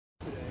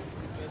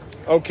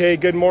Okay,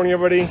 good morning,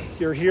 everybody.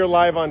 You're here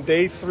live on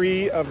day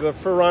 3 of the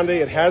Fur Rondy.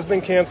 It has been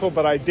canceled,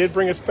 but I did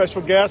bring a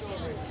special guest,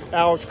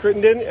 Alix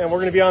Crittenden, and we're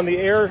going to be on the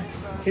air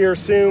here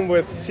soon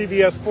with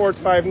CBS Sports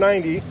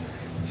 590.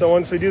 So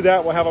once we do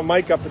that, we'll have a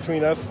mic up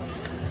between us.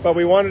 But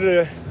we wanted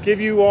to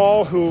give you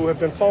all who have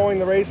been following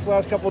the race the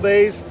last couple of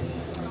days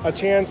a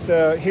chance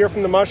to hear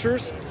from the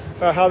mushers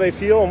about how they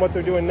feel and what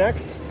they're doing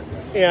next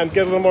and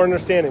get a little more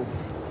understanding.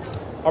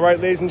 All right,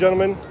 ladies and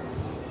gentlemen.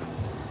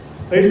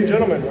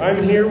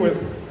 I'm here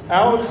with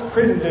Alix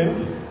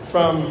Crittenden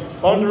from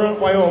Bondurant,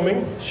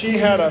 Wyoming. She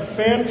had a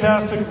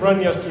fantastic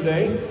run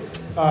yesterday.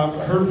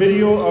 Her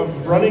video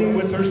of running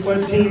with her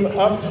sled team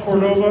up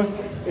Cordova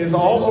is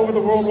all over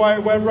the World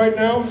Wide Web right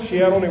now. She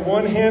had only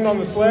one hand on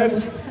the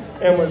sled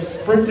and was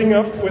sprinting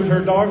up with her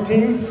dog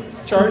team,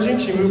 charging.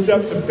 She moved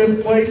up to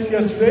 5th place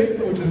yesterday,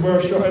 which is where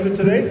our show ended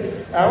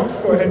today.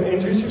 Alix, go ahead and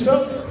introduce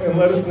yourself and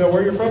let us know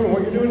where you're from and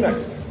what you're doing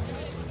next.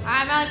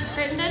 I'm Alix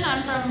Crittenden.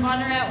 I'm from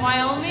Bondurant,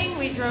 Wyoming.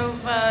 We drove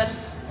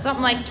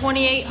something like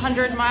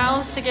 2,800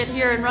 miles to get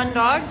here and run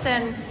dogs,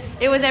 and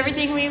it was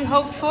everything we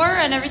hoped for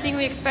and everything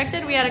we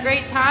expected. We had a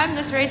great time.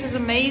 This race is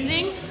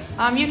amazing.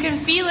 You can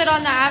feel it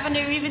on the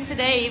avenue even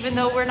today, even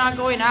though we're not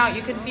going out.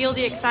 You can feel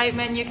the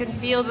excitement. You can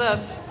feel the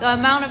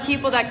amount of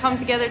people that come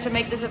together to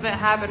make this event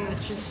happen,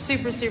 which is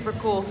super, super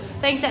cool.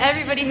 Thanks to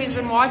everybody who's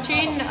been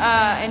watching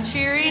and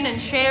cheering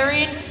and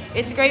sharing.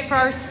 It's great for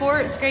our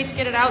sport. It's great to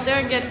get it out there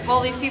and get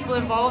all these people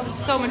involved. It's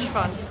so much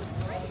fun.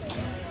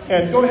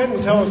 And go ahead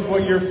and tell us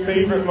what your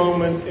favorite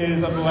moment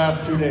is of the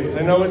last 2 days.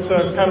 I know it's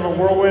a kind of a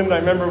whirlwind. I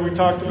remember we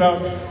talked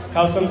about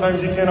how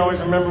sometimes you can't always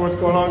remember what's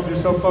going on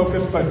because you're so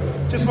focused, but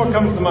just what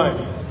comes to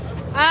mind?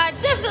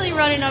 Definitely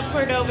running up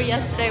Cordova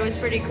yesterday was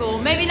pretty cool.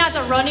 Maybe not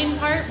the running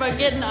part, but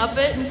getting up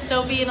it and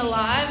still being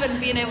alive and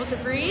being able to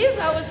breathe,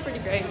 that was pretty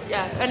great.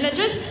 Yeah, and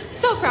just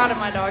so proud of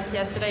my dogs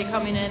yesterday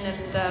coming in,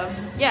 and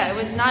yeah, it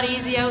was not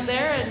easy out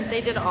there, and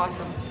they did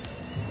awesome.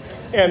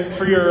 And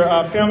for your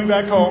family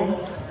back home,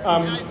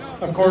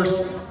 of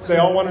course, they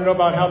all want to know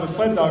about how the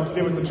sled dogs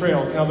did with the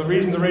trails. Now, the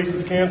reason the race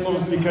is canceled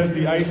is because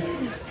the ice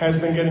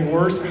has been getting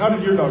worse. How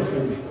did your dogs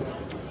do?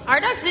 Our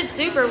dogs did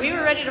super. We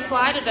were ready to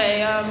fly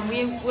today.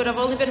 We would have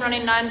only been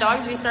running 9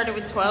 dogs. We started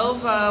with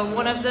 12.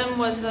 One of them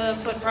was a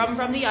foot problem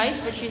from the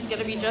ice, but she's going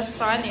to be just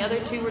fine. The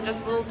other 2 were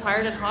just a little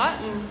tired and hot,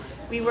 and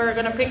we were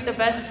going to pick the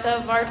best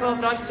of our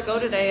 12 dogs to go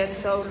today. And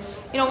so,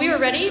 you know, we were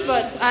ready,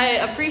 but I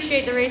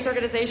appreciate the race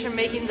organization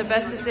making the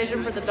best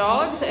decision for the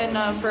dogs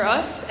and for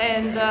us.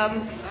 And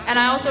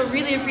I also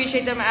really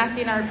appreciate them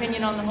asking our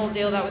opinion on the whole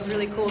deal. That was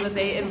really cool that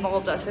they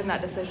involved us in that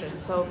decision.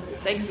 So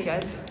thanks, you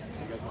guys.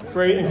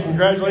 Great, and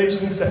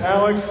congratulations to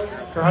Alix,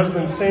 her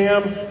husband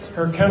Sam,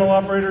 her kennel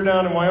operator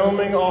down in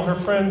Wyoming, all her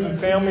friends and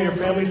family. Her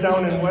family's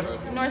down in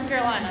North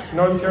Carolina.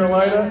 North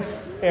Carolina.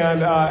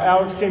 And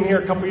Alix came here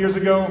a couple years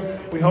ago.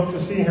 We hope to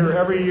see her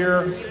every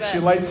year. She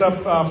lights up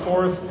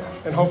 4th,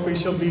 and hopefully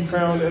she'll be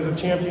crowned as a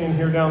champion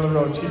here down the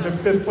road. She took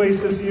 5th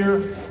place this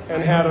year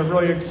and had a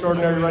really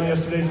extraordinary run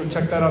yesterday, so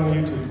check that out on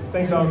YouTube.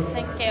 Thanks, Alix.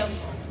 Thanks, Kale.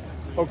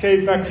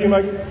 Okay, back to you,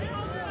 Mike.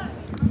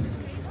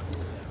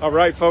 All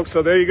right, folks,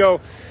 so there you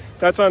go.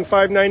 That's on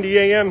 590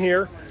 AM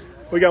here.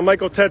 We got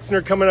Michael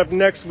Tetzner coming up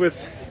next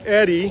with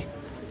Eddie.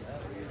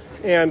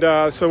 And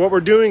so what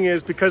we're doing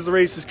is, because the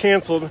race is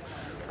canceled,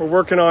 we're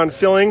working on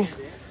filling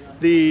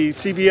the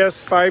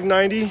CBS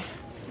 590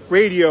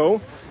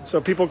 radio so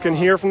people can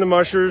hear from the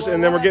mushers,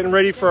 and then we're getting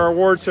ready for our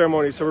award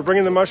ceremony. So we're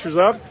bringing the mushers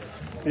up.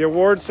 The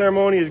award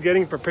ceremony is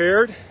getting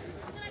prepared.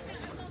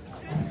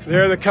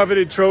 There are the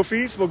coveted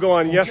trophies. We'll go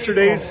on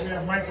yesterday's we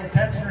have Michael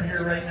Tetzner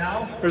here right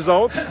now.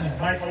 Results.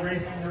 Michael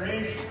racing the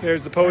race.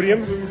 There's the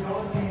podium. He was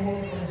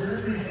from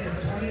Germany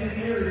for 20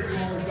 years. He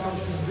was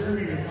from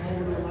Germany to come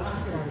over to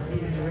Alaska and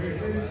compete in the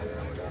races.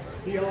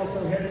 He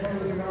also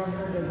headquarters around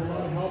here, does a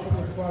lot of help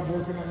in the squad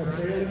working on the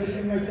trail and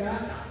everything like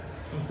that.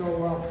 And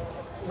so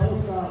tell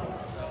us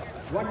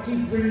what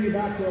keeps bringing you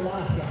back to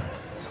Alaska?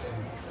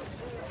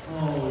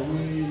 Oh,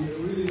 we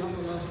really love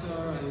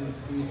Alaska, and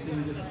we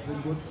think this is a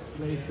good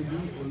place to be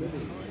for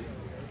living.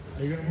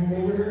 Are you going to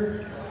move over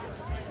here?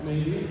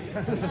 Maybe.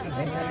 Tell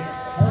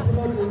us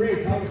about your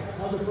race.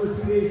 How the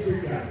first 2 days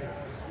treat you?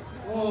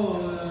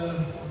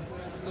 Oh,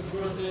 the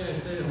first day I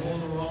stayed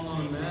home around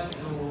on the mat,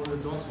 so the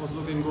dogs was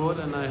looking good,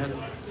 and I had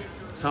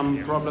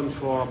some problems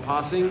for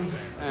passing,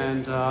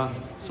 and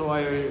so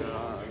I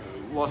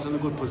was in a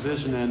good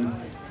position. And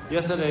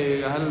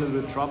yesterday I had a little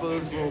bit of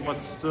trouble,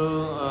 but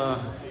still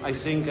I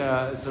think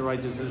it's the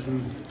right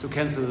decision to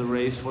cancel the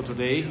race for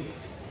today.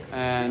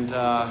 And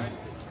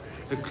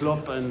the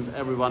club and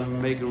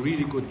everyone make a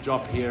really good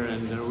job here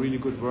and really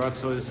good work.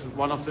 So it's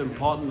one of the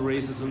important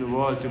races in the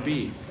world to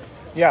be.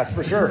 Yes,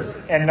 for sure.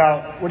 And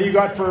what do you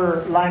got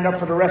lined up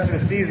for the rest of the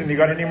season? You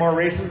got any more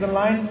races in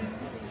line?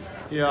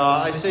 Yeah,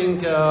 I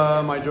think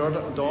my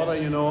daughter,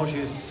 you know,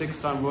 she's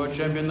 6-time world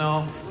champion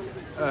now.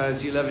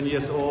 She's 11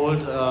 years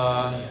old.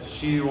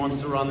 She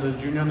wants to run the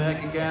junior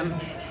neck again.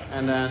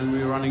 And then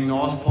we're running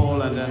North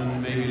Pole and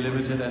then maybe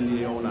Limited and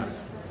the Owner.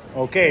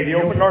 Okay, the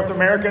Open North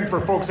American,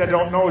 for folks that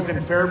don't know, is in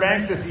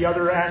Fairbanks. It's the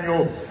other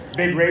annual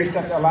big race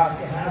that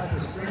Alaska has for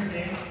spring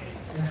game.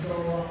 And so,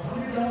 how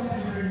many dogs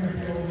did you bring with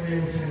you over the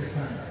ocean this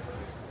time?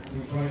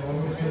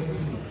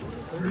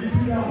 32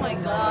 dogs. Oh my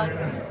God.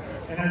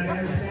 And as I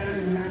understand it,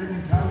 we landed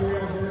in Calgary,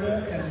 Alberta,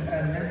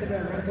 and rented a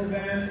rental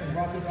van and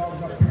brought the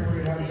dogs up here. We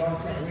have a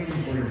dog truck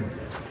waiting for you.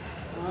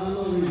 Not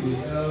really. We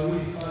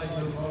fly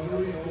to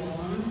Calgary all the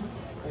time,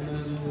 and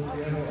then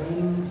we have our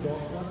own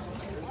dog truck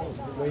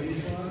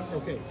waiting for us.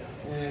 Okay.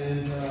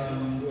 And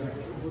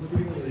we're good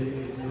people. They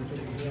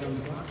take care of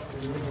the truck.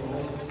 They work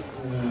all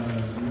the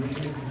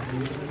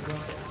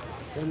truck.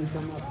 Then we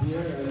come up here,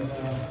 and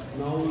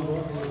now we're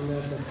working on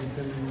that we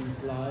can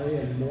fly,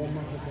 and more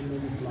muscle can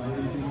maybe fly in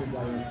the future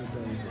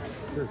directly.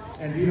 Sure.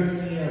 And do you have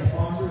any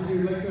sponsors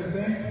you'd like to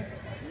thank?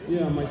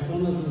 Yeah, my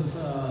sponsors is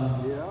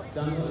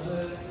Dundas,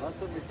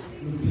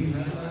 Lupin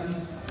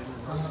Headlines,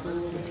 Costco,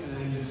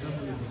 and the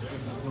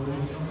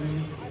company,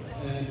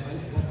 and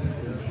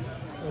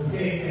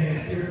okay, and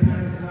it's your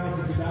time now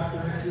to be back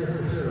for next year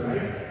for sure,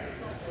 right?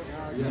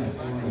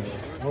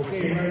 Yeah,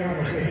 okay, right on.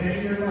 Okay,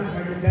 thank you very much,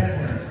 Michael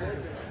Tetzner.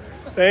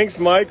 Thanks,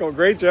 Michael.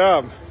 Great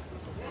job.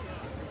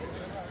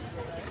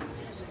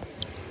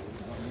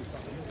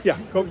 Yeah,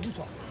 go.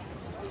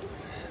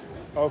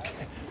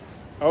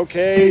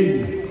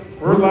 Okay.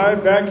 We're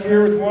live back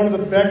here with one of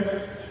the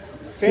Beck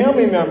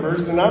family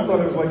members, and not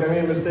brothers like I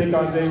made a mistake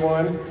on day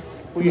one.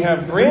 We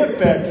have Brent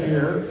Beck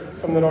here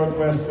from the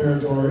Northwest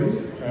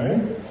Territories,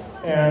 right?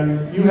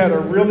 And you had a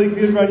really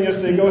good run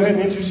yesterday. Go ahead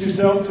and introduce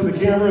yourself to the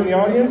camera and the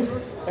audience,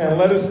 and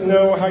let us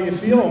know how you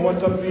feel and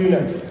what's up for you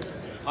next.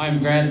 I'm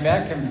Grant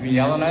Beck. I'm from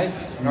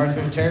Yellowknife,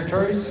 Northwest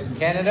Territories in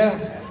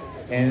Canada,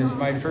 and it's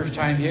my first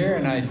time here,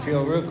 and I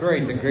feel real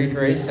great. It's a great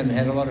race, and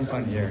had a lot of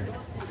fun here.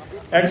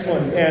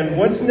 Excellent. And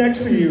what's next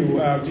for you?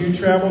 Do you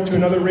travel to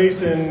another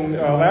race in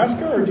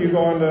Alaska, or do you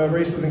go on to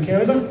races in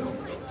Canada?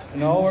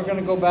 No, we're going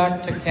to go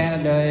back to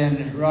Canada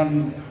and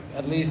run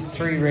at least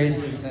 3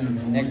 races in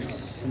the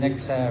next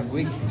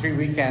week, 3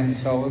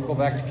 weekends. So we'll go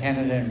back to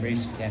Canada and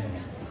race in Canada.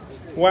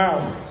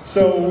 Wow.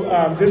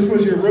 So this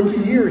was your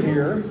rookie year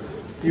here.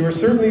 You were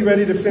certainly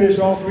ready to finish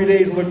all 3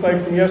 days, it looked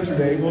like, from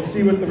yesterday. We'll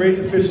see what the race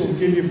officials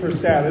give you for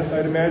status.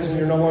 I'd imagine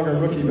you're no longer a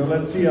rookie, but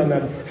let's see on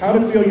that. How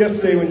did it feel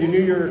yesterday when you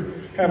knew you were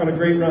having a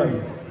great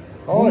run?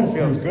 Oh, it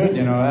feels good.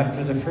 You know,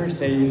 after the first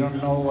day, you don't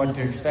know what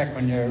to expect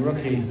when you're a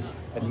rookie.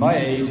 At my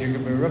age, you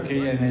could be a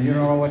rookie, and then you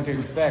don't know what to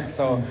expect.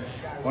 So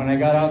when I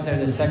got out there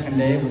the second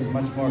day, it was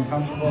much more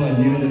comfortable. I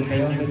knew the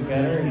trail a bit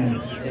better,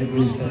 and it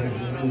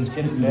was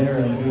getting better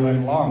as we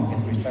went along.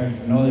 Because we started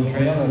to know the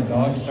trail, the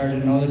dogs started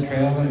to know the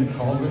trail, and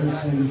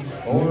culverts and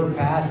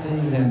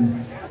overpasses,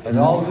 and it was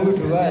all new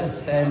to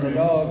us and the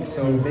dogs.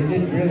 So they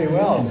did really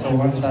well. So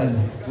once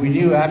we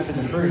knew after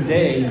the first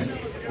day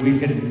we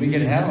could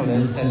handle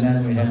this, and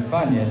then we had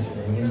fun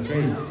yesterday. It was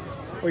great.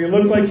 Well, you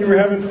look like you were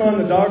having fun.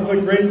 The dogs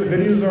look great. The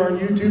videos are on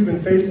YouTube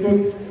and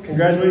Facebook.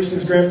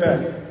 Congratulations, Grant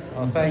Beck.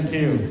 Well, thank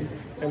you.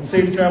 And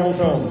safe travels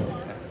home.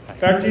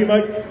 Back to you,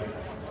 Mike.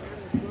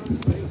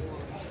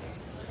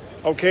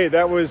 Okay,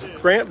 that was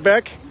Grant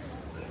Beck,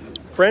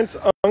 Brent's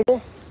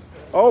uncle.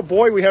 Oh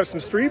boy, we have some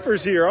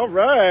Streepers here. All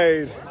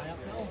right.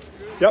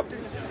 Yep.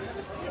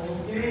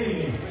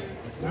 Okay.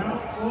 Well,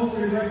 folks,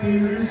 we'd like to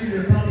introduce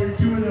you to probably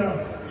 2 of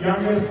the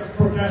youngest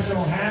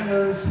professional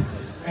handlers,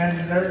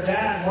 and their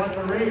dad won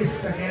the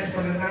race again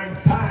for the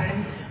 9th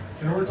time.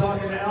 And we're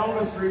talking to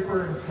Elvis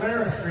Streeper and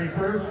Clara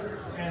Streeper.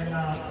 And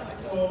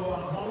so,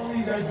 how long have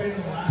you guys been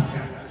in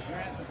Alaska?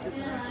 A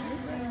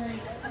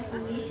couple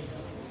weeks.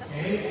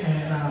 Okay,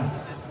 and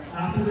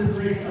after this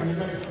race, are you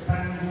guys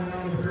planning on going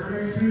around the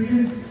Fairbanks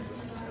region?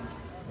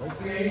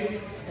 Okay,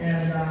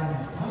 and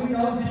how many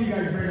dogs did you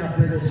guys bring up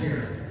here this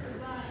year?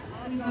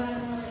 We brought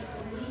like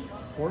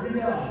 40. 40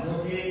 dogs,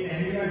 okay,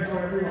 and you guys know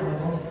every one of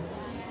them?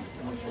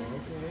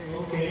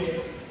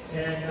 Okay,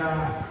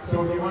 and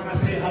so do you want to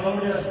say hello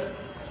to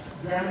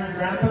Grandma and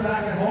Grandpa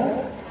back at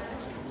home?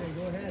 Okay,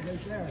 go ahead,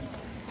 right there.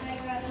 Hi,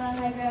 Grandma.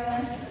 Hi, Grandma.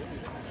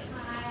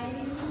 Hi.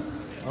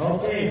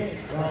 Okay,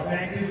 well,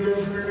 thank you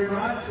girls very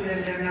much,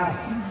 and then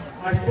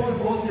I suppose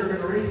both of you are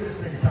going to race this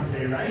thing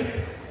someday, right?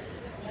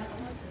 Yep.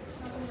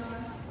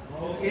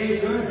 Okay,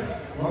 good.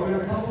 Well, we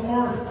have a couple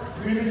more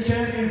women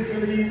champions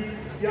going to be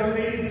young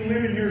ladies and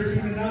women here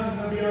soon enough, and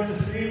they'll be on the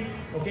street.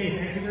 Okay,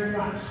 thank you very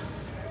much.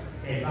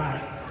 Okay,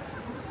 bye.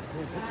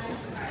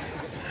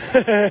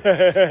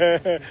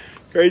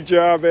 Great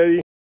job,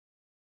 Eddie.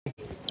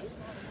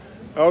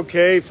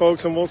 Okay,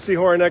 folks, and we'll see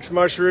who our next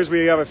musher is.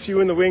 We have a few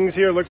in the wings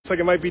here. Looks like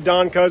it might be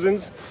Don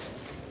Cousins.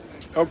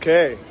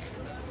 Okay.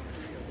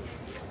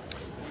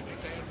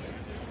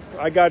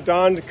 I got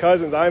Don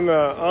Cousins. I'm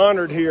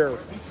honored here.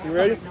 You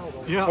ready?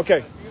 Yeah.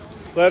 Okay.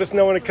 Let us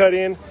know when to cut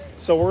in.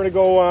 So we're going to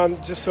go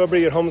on, just so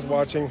everybody at home's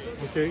watching.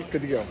 Okay.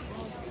 Good to go.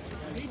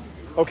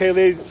 Okay,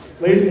 ladies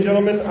and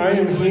gentlemen, I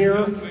am here.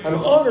 I'm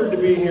honored to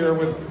be here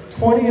with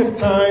 20th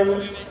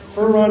time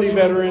Rondy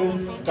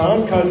veteran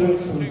Don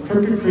Cousins from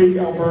Crooked Creek,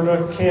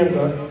 Alberta,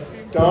 Canada.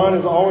 Don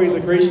is always a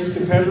gracious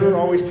competitor,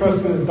 always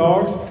trusting his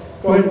dogs.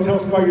 Go ahead and tell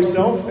us about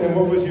yourself and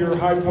what was your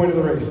high point of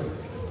the race.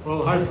 Well,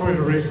 the high point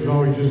of the race was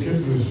always just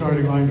getting to the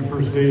starting line the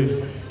first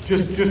day at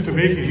just to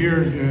make it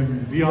here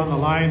and be on the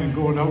line and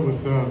going out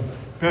with the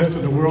best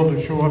in the world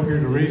and show up here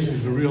to race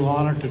is a real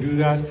honor to do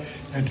that,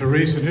 and to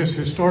race in this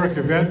historic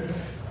event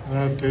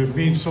that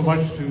means so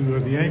much to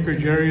the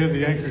Anchorage area,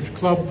 the Anchorage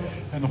Club,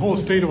 and the whole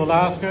state of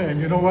Alaska. And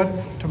you know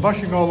what? To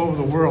mushing all over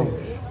the world.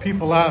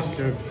 People ask,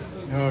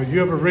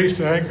 you ever raced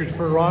to Anchorage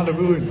for a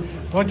rendezvous?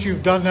 And once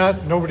you've done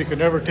that, nobody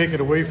can ever take it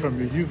away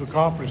from you. You've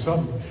accomplished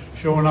something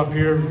showing up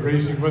here,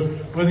 racing.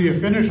 Whether you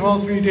finish all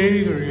 3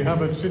 days or you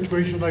have a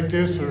situation like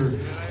this, or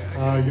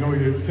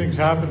things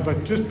happen,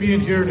 but just being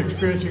here and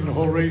experiencing the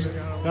whole race,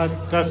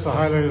 that's the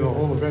highlight of the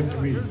whole event to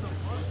me.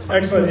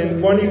 Excellent.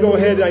 And why don't you go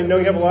ahead? I know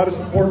you have a lot of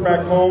support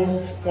back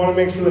home. Want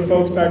to make sure the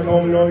folks back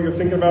home know that you're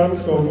thinking about them,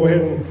 so go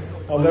ahead and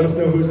let us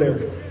know who's there.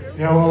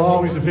 Yeah, well,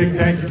 always a big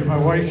thank you to my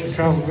wife. She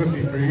traveled with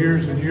me for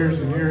years and years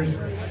and years.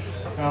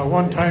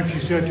 One time she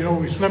said,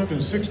 we slept in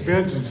 6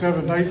 beds and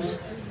 7 nights,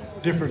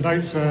 different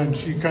nights, and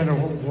she kind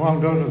of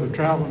wound out of the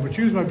traveling. But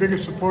she was my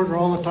biggest supporter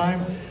all the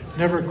time.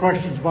 Never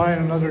questions buying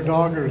another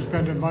dog or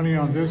spending money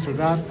on this or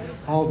that,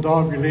 all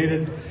dog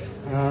related.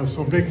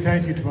 So big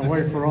thank you to my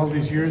wife for all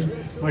these years.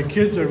 My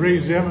kids, I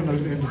raised them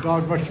in the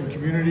dog mushing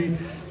community.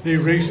 They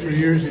raced for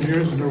years and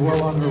years, and they're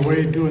well on their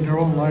way doing their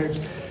own lives.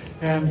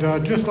 And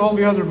just all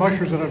the other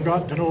mushers that I've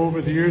gotten to know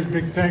over the years,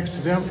 big thanks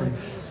to them for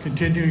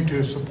continuing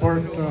to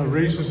support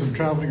races and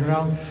traveling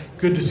around.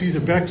 Good to see the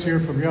Becks here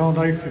from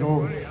Yellowknife.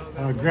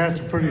 Grant's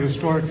a pretty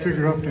historic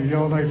figure up in the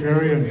Yellowknife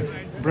area, and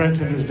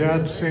Brent and his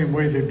dad the same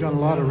way. They've done a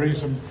lot of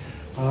racing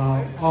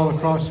all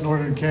across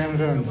northern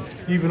Canada, and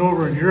even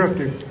over in Europe.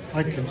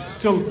 I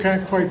still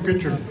can't quite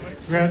picture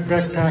Grant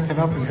Beck packing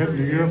up and heading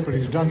to Europe, but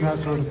he's done that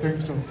sort of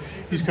thing. So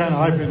he's kind of,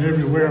 I've been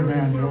everywhere,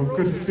 man.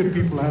 Good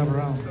people to have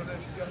around.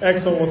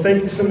 Excellent. Well,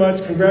 thank you so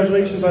much.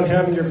 Congratulations on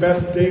having your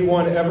best day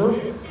one ever.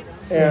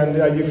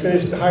 And you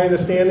finished high in the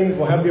standings.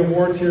 We'll have the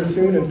awards here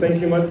soon. And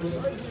thank you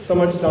so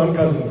much, Don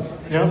Cousins.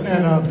 Yeah,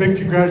 and big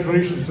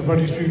congratulations to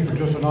Buddy Streeper.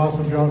 Just an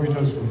awesome job he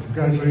does.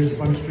 Congratulations,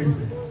 Buddy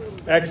Streeper.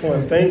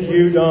 Excellent. Thank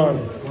you, Don.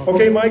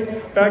 Okay,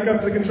 Mike, back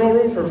up to the control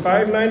room for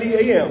 5:90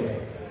 a.m.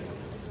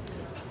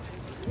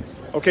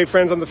 Okay,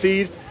 friends on the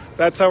feed,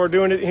 that's how we're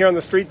doing it here on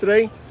the street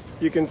today.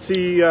 You can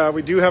see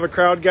we do have a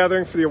crowd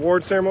gathering for the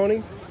award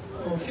ceremony.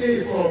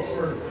 Okay, folks,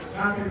 we're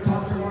happy to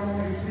talk to one of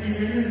only 3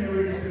 women in the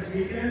race this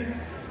weekend.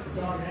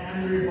 Dr.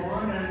 Andria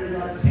Bond, Andria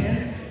got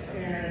 10th,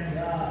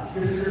 and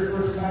this is your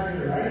first time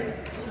here, right?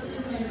 This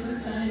is my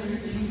first time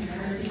racing here.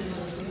 I think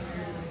I've been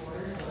here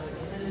before, so I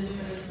kind of knew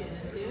what I was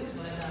getting into,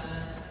 but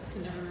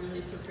you never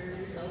really prepared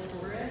yourself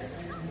for it.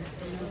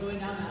 And going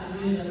down the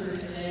avenue the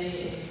first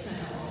day, it's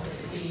kind of all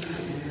exciting,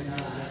 and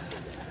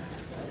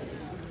it's like,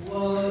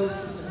 whoa, this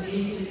is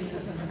amazing.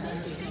 Sometimes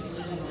you can't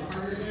believe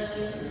how hard it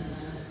is, and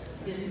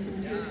getting some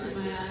tears in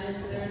my eyes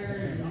there,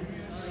 and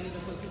you got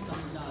to focus on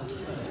the dogs.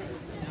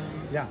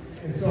 Yeah.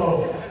 And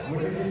so, what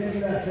did you think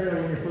of that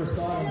trailer when you first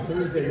saw it on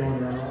Thursday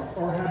going around,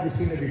 or have you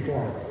seen it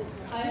before?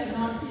 I have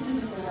not seen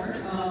it before.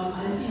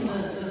 I've seen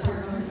the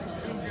part of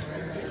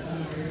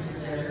some races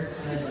there,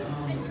 but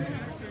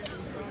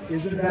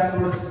isn't that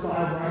first 5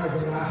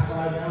 miles the last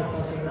 5 miles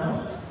something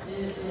else?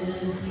 it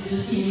is. You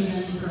just came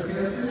in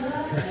prepared for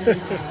that, and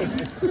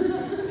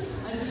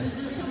I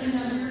just coming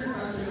down here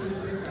across the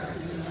river,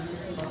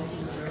 just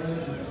crossing the road,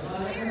 and so I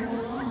don't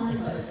hold on,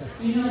 but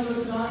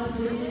those dogs,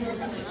 they did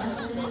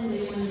nothing.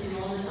 They went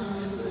through all the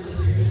times where the was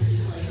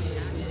just like it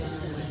did on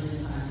the many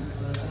times.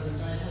 But I was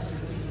glad to have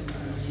them in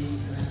front of me,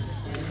 and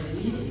it was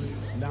easy.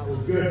 And that was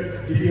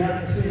good. Did you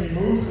happen to see any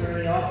moves or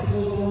any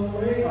obstacles along the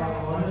way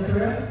on the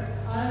trail?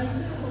 I just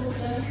took a couple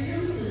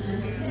pedestrians and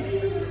I said, hey,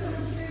 look on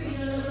the street,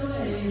 get out of the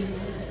way.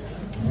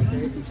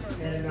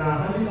 And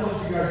how many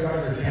dogs you guys got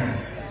in your camp?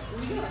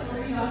 We got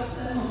 40 dogs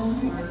at home.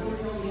 Our 4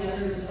 all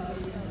together with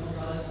puppies, small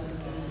dogs, and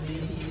the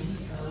main team.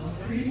 So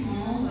pretty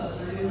small, but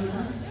we're doing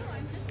that.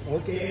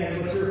 Okay, and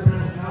what's your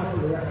plans now for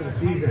the rest of the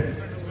season?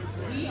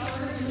 We are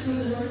going to do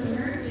the North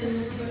American,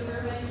 see what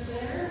Fairbanks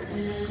there,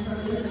 and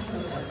probably the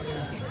show after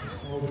that.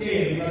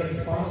 Okay, you got any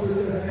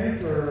sponsors, I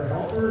think, or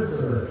helpers,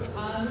 or?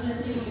 I'm going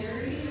to take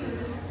Gary,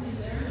 he's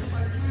there, my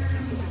partner.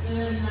 He's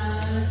been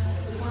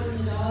supporting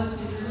the dogs,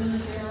 he's doing the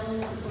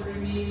trails,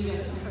 supporting me. We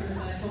got some friends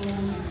back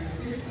home,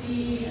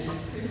 Christy and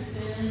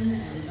Kristen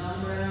and Don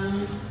Brown,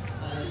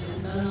 Jason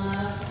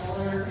Dunlap, all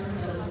our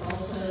friends at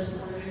Salcha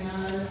supporting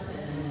us,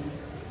 and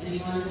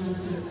anyone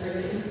who's there to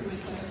answer my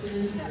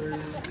questions or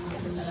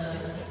listen to,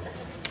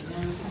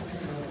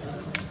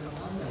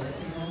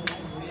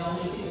 we all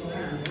make it go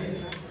around, right?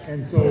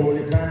 And so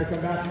you plan to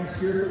come back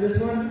next year for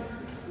this one?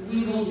 We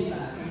will be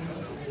back.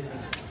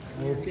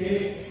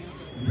 Okay.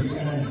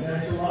 And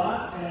thanks a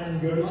lot, and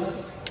good luck.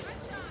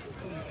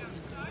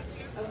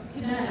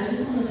 I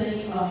just want to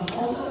thank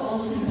also all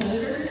the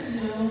competitors.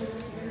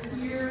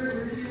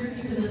 We're here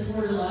keeping the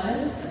sport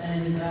alive,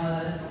 and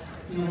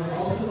we're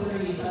all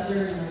supporting each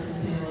other, and that's the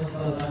thing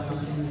about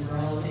backcountry. We're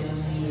all a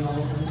family, we all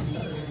want each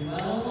other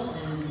well,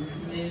 and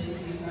some days we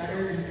do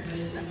better, and some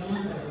days we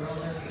don't, but we're all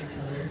there for each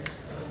other.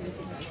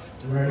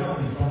 Right on,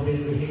 and some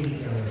days we hate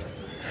each other.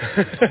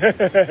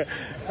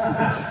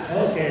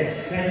 Okay,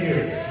 thank you.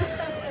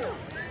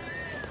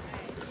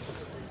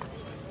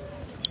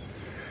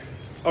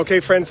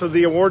 Okay, friends, so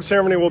the award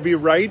ceremony will be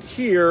right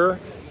here,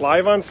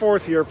 live on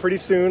 4th here, pretty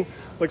soon.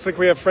 Looks like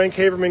we have Frank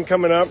Habermann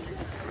coming up.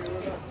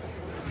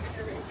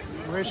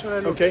 Where should I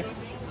look? Okay.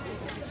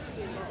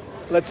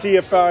 Let's see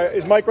if,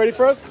 is Mike ready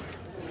for us?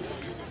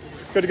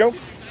 Good to go?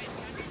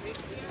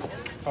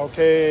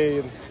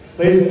 Okay,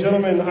 ladies and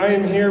gentlemen, I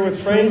am here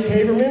with Frank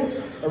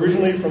Habermann,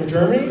 originally from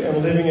Germany and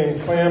living in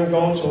Clam,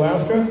 Gulch,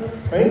 Alaska.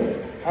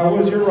 Frank, how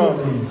was your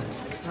Rondy?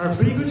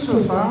 Pretty good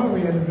so far. We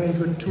had a very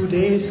good 2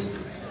 days.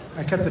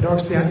 I kept the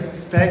dogs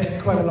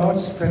back quite a lot,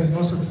 spent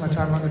most of my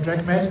time on the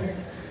drag mat.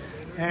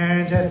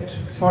 And had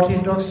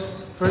 14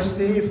 dogs first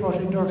day,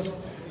 14 dogs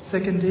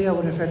second day. I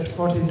would have had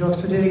 14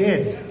 dogs today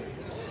again.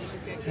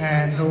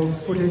 And no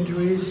foot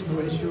injuries, no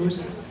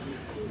issues.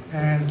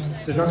 And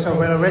the dogs are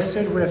well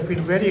rested. We have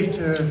been ready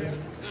to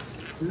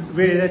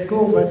really let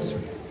go, but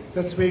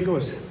that's the way it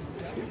goes.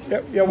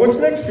 Yeah. What's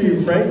next for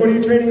you, Frank? What are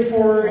you training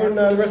for in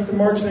the rest of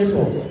March and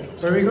April?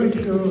 Well, we're going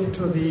to go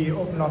to the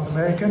Open North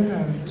American,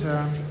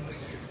 and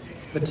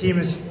the team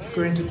is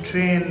going to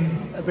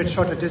train a bit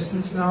shorter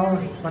distance now,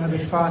 run a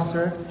bit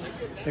faster.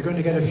 They're going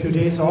to get a few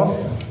days off.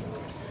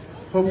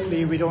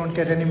 Hopefully we don't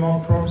get any more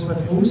problems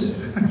with moose,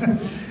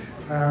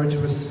 which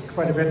was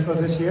quite eventful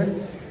this year.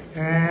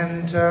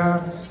 And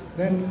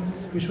then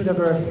we should have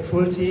a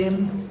full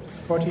team,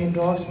 14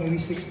 dogs, maybe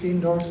 16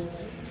 dogs,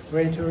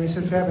 ready to race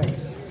in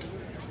Fairbanks.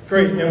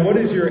 Great. And what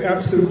is your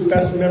absolute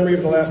best memory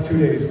of the last 2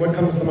 days? What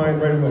comes to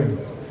mind right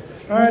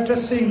away?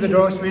 Just seeing the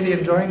dogs really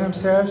enjoying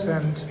themselves,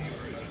 and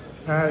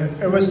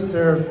it was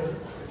the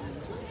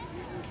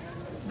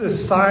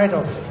sight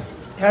of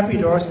happy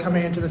dogs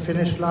coming into the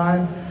finish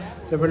line.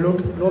 They were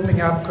loping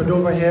up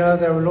Cordova Hill,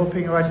 they were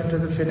loping right into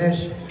the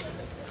finish.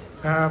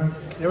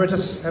 They were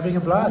just having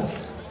a blast.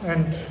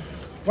 And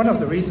one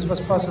of the reasons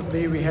was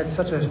possibly we had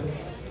such a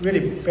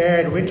really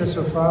bad winter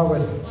so far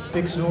with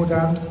big snow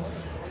dumps.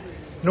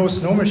 No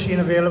snow machine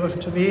available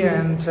to me,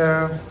 and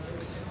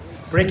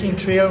breaking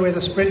trail with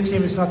a sprint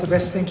team is not the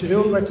best thing to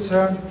do, but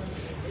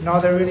now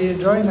they're really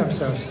enjoying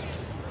themselves.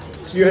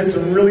 So you had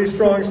some really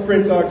strong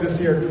sprint dogs this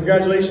year.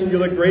 Congratulations, you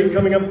looked great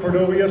coming up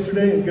Cordova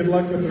yesterday, and good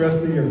luck with the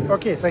rest of the year.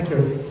 Okay, thank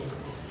you.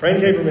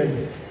 Frank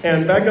Habermann.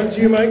 And back up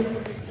to you, Mike.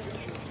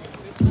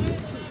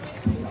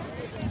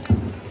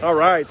 All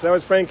right, so that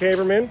was Frank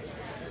Habermann.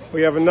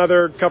 We have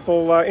another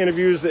couple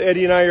interviews that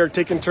Eddie and I are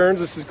taking turns.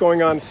 This is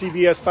going on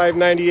CBS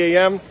 590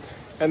 AM.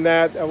 And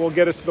that will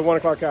get us to the 1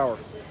 o'clock hour.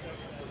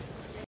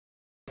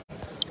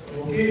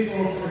 Okay,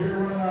 folks, we're here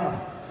on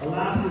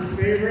Alaska's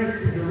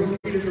favorites. He's a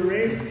rookie to the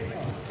race,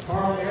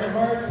 Carl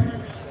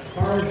Erhart.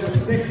 Carl is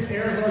the 6th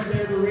Erhart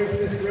to ever race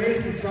this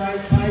race. He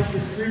ties the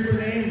Streeper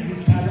name.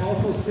 He's had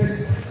also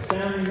 6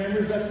 family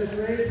members at this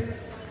race.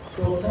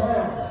 So,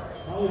 Carl,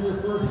 how was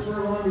your first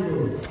fur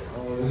rendezvous?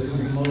 Oh, this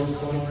is the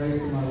most fun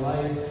race of my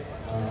life.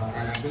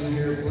 I've been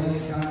here plenty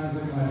of times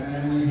with my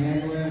family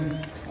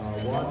handling,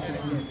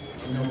 watching.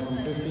 From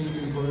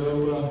 15th in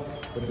Cordova,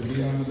 but to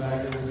be on the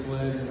back of the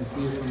sled and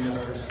see it from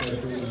that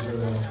perspective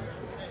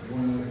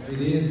it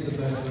is the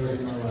best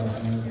race of my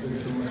life, and it's been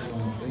so much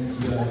fun.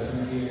 Thank you guys.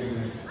 Thank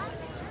you.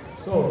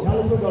 So, tell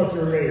us about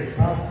your race.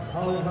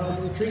 How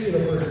did you treat you the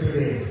first 2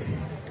 days?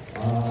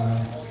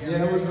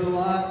 Yeah, it was a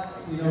lot,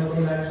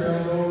 from that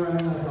trail go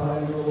around. I thought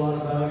I knew a lot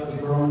about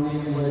the Rondy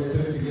and what it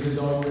took to get a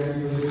dog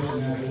ready for this,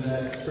 and after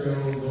that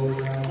trail go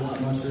around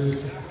with mushers,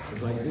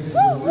 it's like, this is a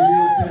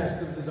real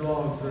test of the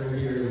dogs right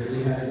here.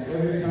 They had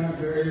every kind of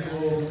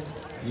variable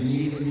you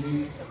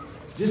need.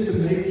 Just to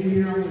make it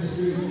here on the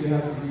street, you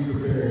have to be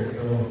prepared.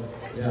 So,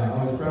 yeah,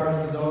 I was proud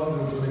of the dogs.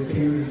 That's what they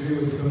came here to do,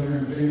 was come here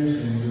and finish,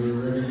 and we were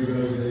ready to go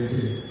today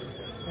too.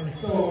 And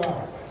so,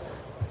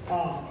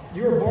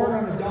 you were born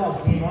on the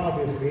dog team,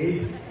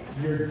 obviously.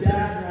 Your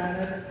dad ran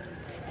it.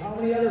 How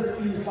many other,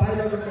 5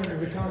 other members?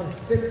 We're counting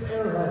 6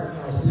 Erharts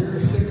now, so you're the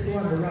 6th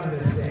one to run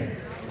this thing.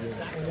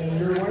 And then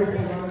your wife will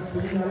run it, so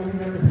you not only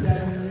number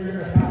 7, and you're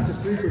going to pass the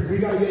Streepers. We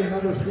got to get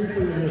another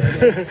Streeper in this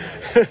thing.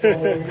 So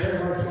these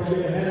Erharts going to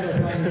get ahead of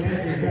us on the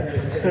entries at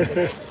this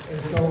thing.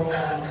 And so,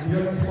 you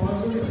have a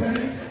sponsor with me?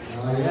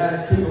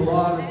 Yeah, it took a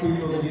lot of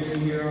people to get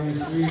me here on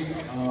the street.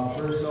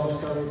 First, I'll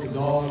start with the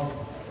dogs.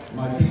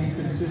 My team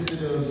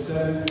consisted of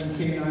 7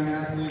 canine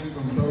athletes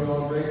from Pro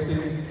Dog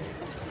Racing,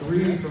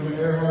 3 from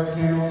Erhart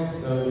Kennels,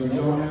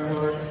 John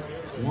Erhart,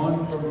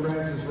 1 from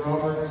Francis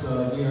Roberts,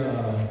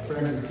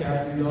 Francis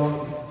Captain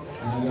Dog,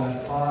 and I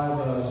got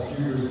 5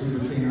 super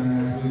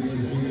canine athletes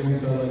this weekend,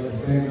 so I'd like to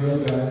thank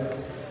those guys.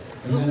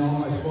 And then all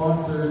my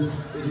sponsors,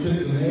 it took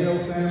the Mayo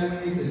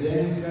family, the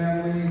Denny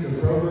family,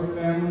 the Probert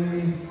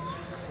family,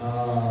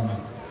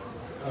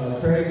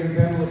 Craig and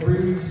Pamela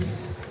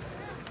Breeze,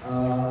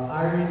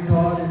 Irene,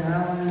 Todd, and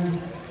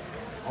Alan,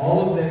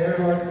 all of the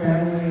Erhart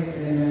family,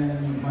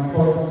 and my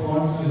corporate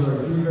sponsors are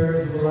Blue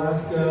Bears of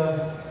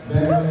Alaska,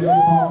 Van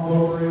Palm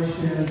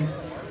Corporation,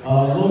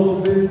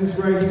 local business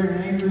right here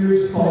in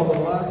Anchorage called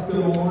Alaska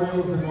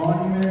Memorials and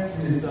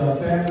Monuments. It's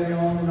family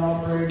owned and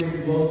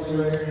operated locally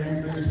right here in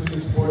Anchorage, so we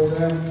support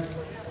them.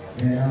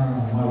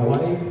 And my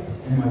wife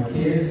and my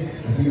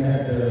kids, I think I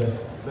had the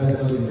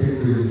best looking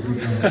picture this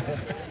weekend.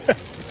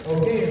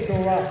 Okay, so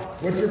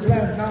what's your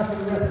plans now for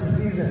the rest of the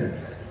season?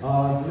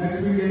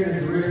 Next weekend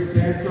is the race at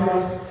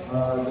Cancross.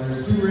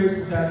 There's 2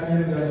 races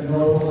happening, the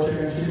North Pole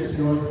Championships,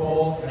 North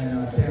Pole,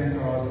 and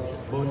Cancross,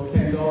 both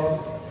Ken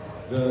Dog.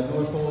 The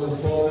North Pole is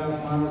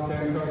 12 miles,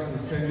 Cancross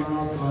is 10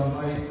 miles, so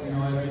I invite,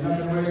 if you're not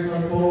going to race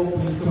North Pole,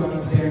 please come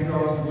out to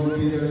Cancross, we'll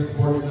be there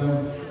supporting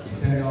them.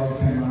 10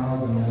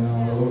 miles, and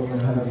then we'll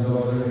have the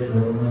dogs ready for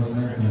North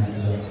American.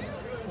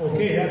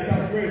 Okay, that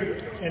sounds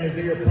great. And is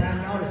it your plan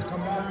now to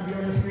come back and be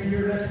on the street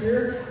here next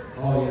year?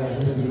 Oh yeah,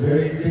 this is a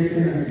very big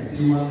thing. I can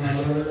see one of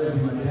my brothers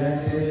and my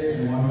dad did it,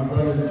 and one of my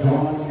brother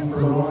John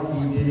for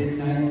Rondy did it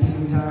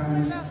 19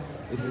 times.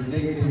 It's a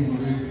big thing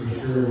to do for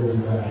sure. We'll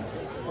be back.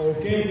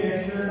 Okay,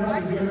 thank you very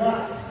much. Good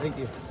luck. Thank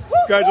you.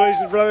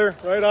 Congratulations, brother.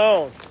 Right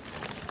on.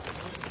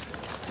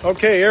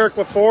 Okay, Erick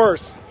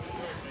LaForce.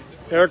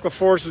 Erick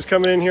LaForce is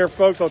coming in here,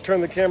 folks. I'll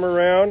turn the camera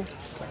around.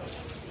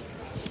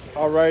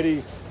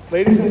 Alrighty.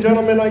 Ladies and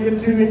gentlemen, I get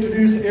to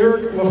introduce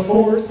Erick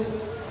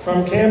LaForce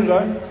from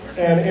Canada.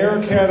 And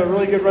Erick had a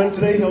really good run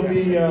today. He'll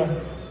be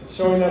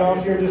showing that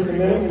off here in just a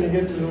minute when you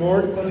get to the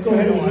board. Let's go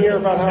ahead and hear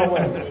about how it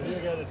went.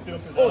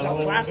 Oh,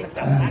 that's plastic.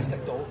 That's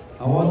plastic, though.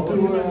 I want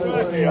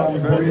to say I'm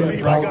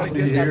very proud to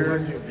be here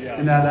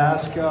in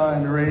Alaska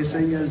and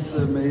racing. It's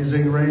an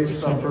amazing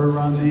race for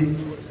Rondy.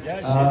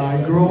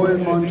 I grew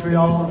in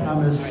Montreal.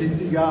 I'm a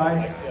city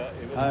guy.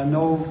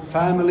 No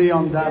family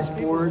on that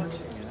sport.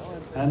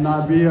 And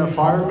I'll be a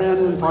fireman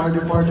in fire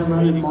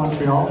department in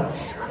Montreal.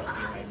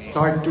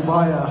 Start to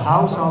buy a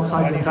house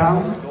outside the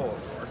town.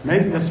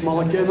 Make a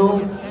small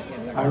kennel.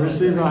 I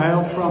received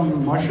help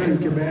from Musher in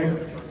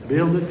Quebec.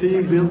 Build a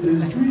team, build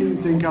this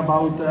dream, think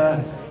about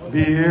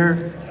be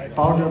here,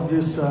 part of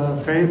this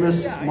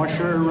famous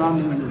musher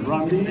around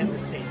Rondy.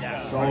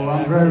 So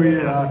I'm very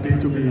happy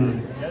to be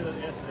here.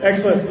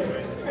 Excellent.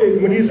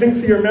 When you think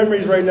through your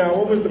memories right now,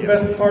 what was the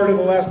best part of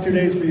the last 2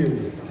 days for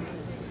you?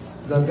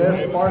 The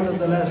best part of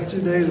the last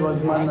 2 days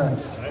was when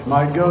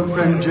my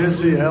girlfriend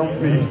Jessie helped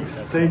me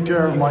take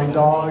care of my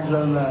dogs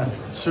and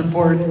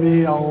support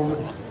me all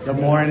the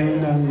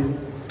morning. And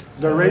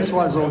the race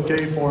was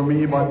okay for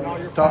me,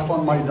 but tough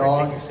on my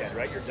dog.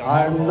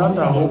 I'm not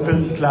an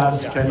open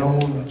class kennel,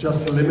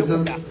 just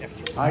limited.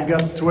 I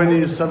got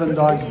 27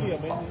 dogs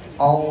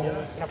all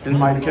in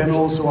my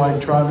kennel, so I'm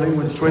traveling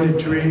with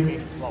 23.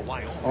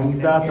 On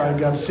that, I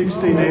got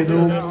 16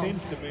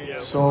 adults.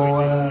 So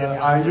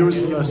I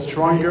used a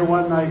stronger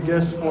one, I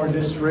guess, for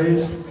this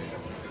race,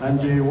 and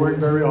they work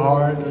very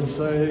hard.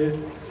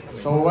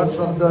 So what's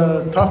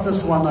the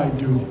toughest one I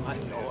do?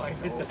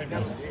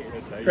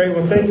 Great,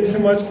 well thank you so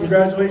much.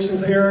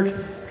 Congratulations, Erick.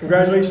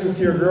 Congratulations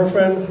to your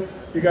girlfriend.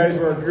 You guys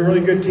were a really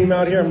good team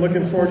out here. I'm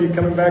looking forward to you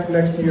coming back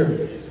next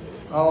year.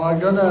 Oh, I'm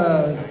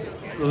gonna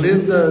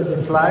leave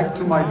the flag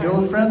to my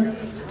girlfriend.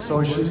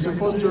 So she's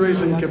supposed to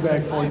race in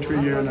Quebec for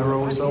 3 years in a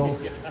row. So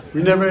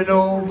we never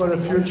know about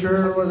the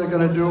future, what they're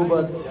gonna do,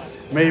 but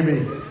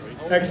maybe.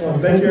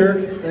 Excellent, thank you,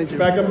 Erick. Thank you.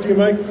 Back up to you,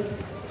 Mike.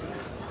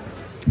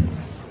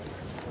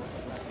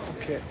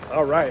 Okay,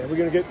 all right, are we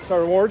gonna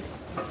start awards?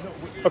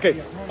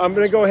 Okay, I'm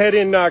going to go ahead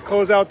and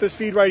close out this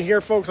feed right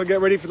here, folks. I'll get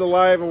ready for the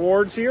live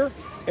awards here.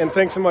 And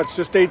thanks so much.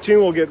 Just stay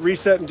tuned. We'll get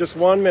reset in just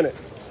 1 minute.